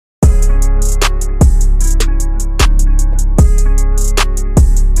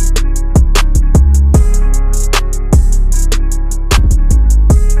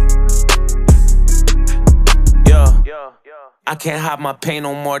I can't hide my pain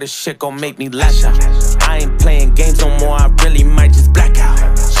no more, this shit gon' make me lash out. I ain't playing games no more, I really might just black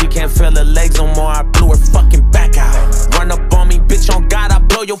out. She can't feel her legs no more, I blew her fucking back out. Run up on me, bitch, on God, I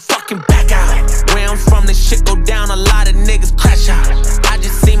blow your fucking back out. Where I'm from, this shit go down, a lot of niggas crash out. I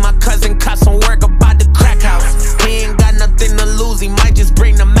just seen